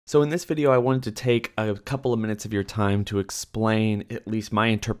So in this video, I wanted to take a couple of minutes of your time to explain at least my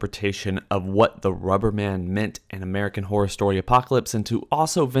interpretation of what the Rubberman meant in American Horror Story Apocalypse, and to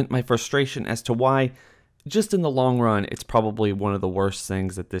also vent my frustration as to why, just in the long run, it's probably one of the worst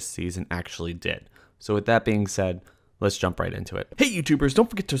things that this season actually did. So with that being said, let's jump right into it. Hey YouTubers, don't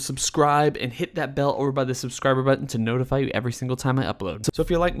forget to subscribe and hit that bell over by the subscriber button to notify you every single time I upload. So if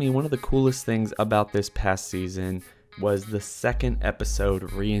you're like me, one of the coolest things about this past season was the second episode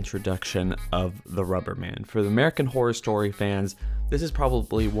reintroduction of the Rubberman. For the American Horror Story fans, this is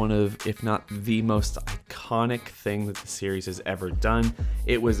probably one of, if not the most iconic thing that the series has ever done.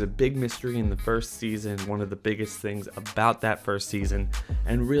 It was a big mystery in the first season, one of the biggest things about that first season,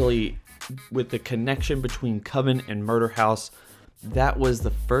 and really, with the connection between Coven and Murder House, that was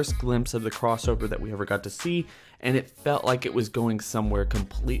the first glimpse of the crossover that we ever got to see, and it felt like it was going somewhere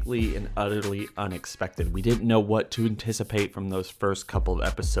completely and utterly unexpected. We didn't know what to anticipate from those first couple of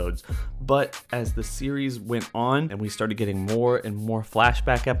episodes, but as the series went on and we started getting more and more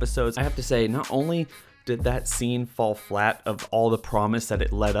flashback episodes, I have to say, not only did that scene fall flat of all the promise that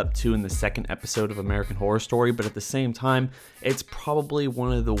it led up to in the second episode of American Horror Story, but at the same time, it's probably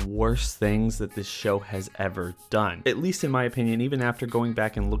one of the worst things that this show has ever done. At least in my opinion, even after going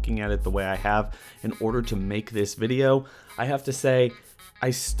back and looking at it the way I have in order to make this video, I have to say, I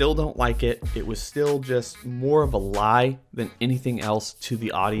still don't like it. It was still just more of a lie than anything else to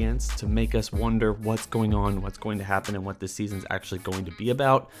the audience to make us wonder what's going on, what's going to happen, and what this season's actually going to be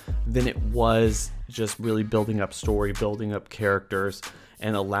about, than it was just really building up story, building up characters,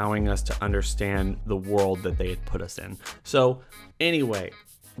 and allowing us to understand the world that they had put us in. So anyway,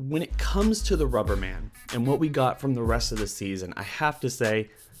 when it comes to the Rubberman and what we got from the rest of the season, I have to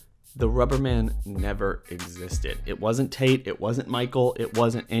say, the Rubberman never existed. It wasn't Tate, it wasn't Michael, it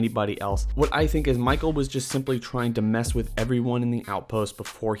wasn't anybody else. What I think is Michael was just simply trying to mess with everyone in the outpost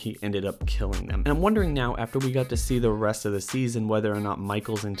before he ended up killing them. And I'm wondering now, after we got to see the rest of the season, whether or not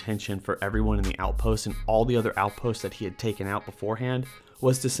Michael's intention for everyone in the outpost and all the other outposts that he had taken out beforehand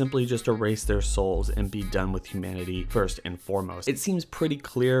was to simply just erase their souls and be done with humanity first and foremost. It seems pretty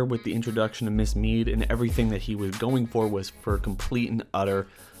clear with the introduction of Miss Mead, and everything that he was going for was for complete and utter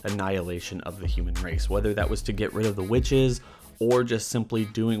annihilation of the human race. Whether that was to get rid of the witches or just simply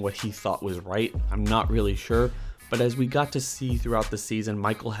doing what he thought was right, I'm not really sure. But as we got to see throughout the season,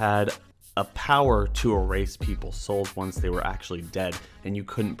 Michael had a power to erase people's souls once they were actually dead, and you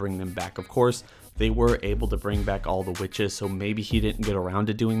couldn't bring them back. Of course, they were able to bring back all the witches, so maybe he didn't get around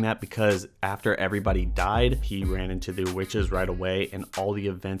to doing that because after everybody died, he ran into the witches right away, and all the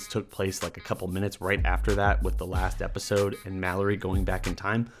events took place like a couple minutes right after that with the last episode and Mallory going back in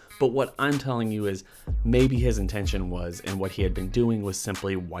time. But what I'm telling you is maybe his intention was, and what he had been doing was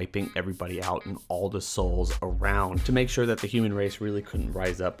simply wiping everybody out and all the souls around to make sure that the human race really couldn't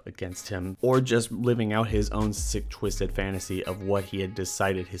rise up against him, or just living out his own sick, twisted fantasy of what he had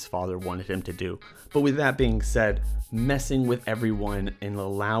decided his father wanted him to do. But with that being said, messing with everyone and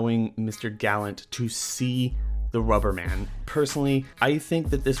allowing Mr. Gallant to see the Rubberman. Personally, I think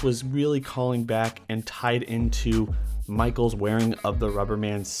that this was really calling back and tied into Michael's wearing of the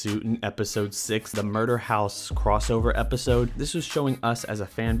Rubberman suit in episode 6, the Murder House crossover episode. This was showing us as a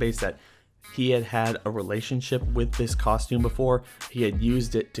fan base that he had had a relationship with this costume before, he had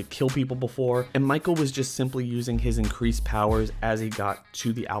used it to kill people before, and Michael was just simply using his increased powers as he got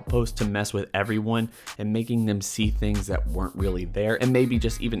to the outpost to mess with everyone and making them see things that weren't really there, and maybe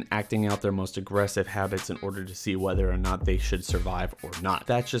just even acting out their most aggressive habits in order to see whether or not they should survive or not.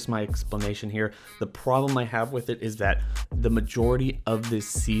 That's just my explanation here. The problem I have with it is that the majority of this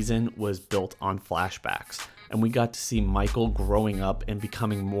season was built on flashbacks, and we got to see Michael growing up and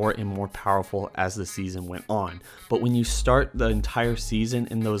becoming more and more powerful as the season went on. But when you start the entire season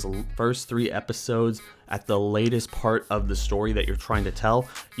in those first 3 episodes at the latest part of the story that you're trying to tell,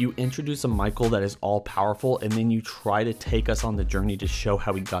 you introduce a Michael that is all powerful, and then you try to take us on the journey to show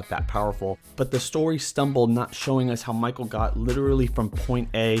how he got that powerful. But the story stumbled, not showing us how Michael got literally from point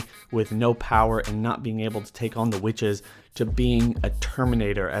A with no power and not being able to take on the witches to being a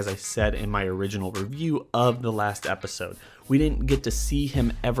Terminator, as I said in my original review of the last episode. We didn't get to see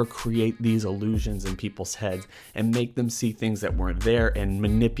him ever create these illusions in people's heads and make them see things that weren't there and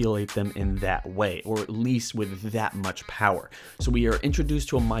manipulate them in that way, or at least with that much power. So we are introduced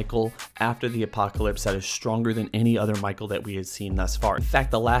to a Michael after the apocalypse that is stronger than any other Michael that we had seen thus far. In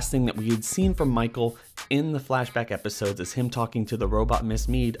fact, the last thing that we had seen from Michael in the flashback episodes is him talking to the robot Miss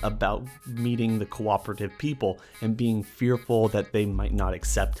Mead about meeting the cooperative people and being fearful that they might not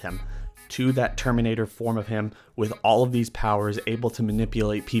accept him. To that Terminator form of him with all of these powers, able to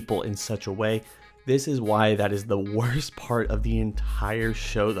manipulate people in such a way, This is why that is the worst part of the entire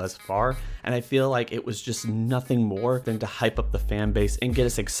show thus far, and I feel like it was just nothing more than to hype up the fan base and get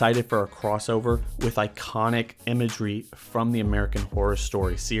us excited for a crossover with iconic imagery from the American Horror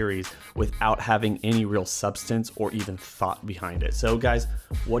Story series without having any real substance or even thought behind it. So guys,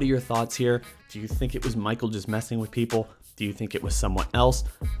 what are your thoughts here? Do you think it was Michael just messing with people? Do you think it was someone else?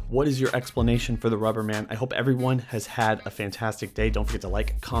 What is your explanation for the Rubber Man? I hope everyone has had a fantastic day. Don't forget to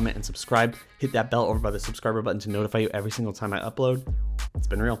like, comment, and subscribe. Hit that bell over by the subscriber button to notify you every single time I upload. It's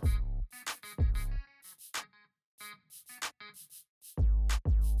been real.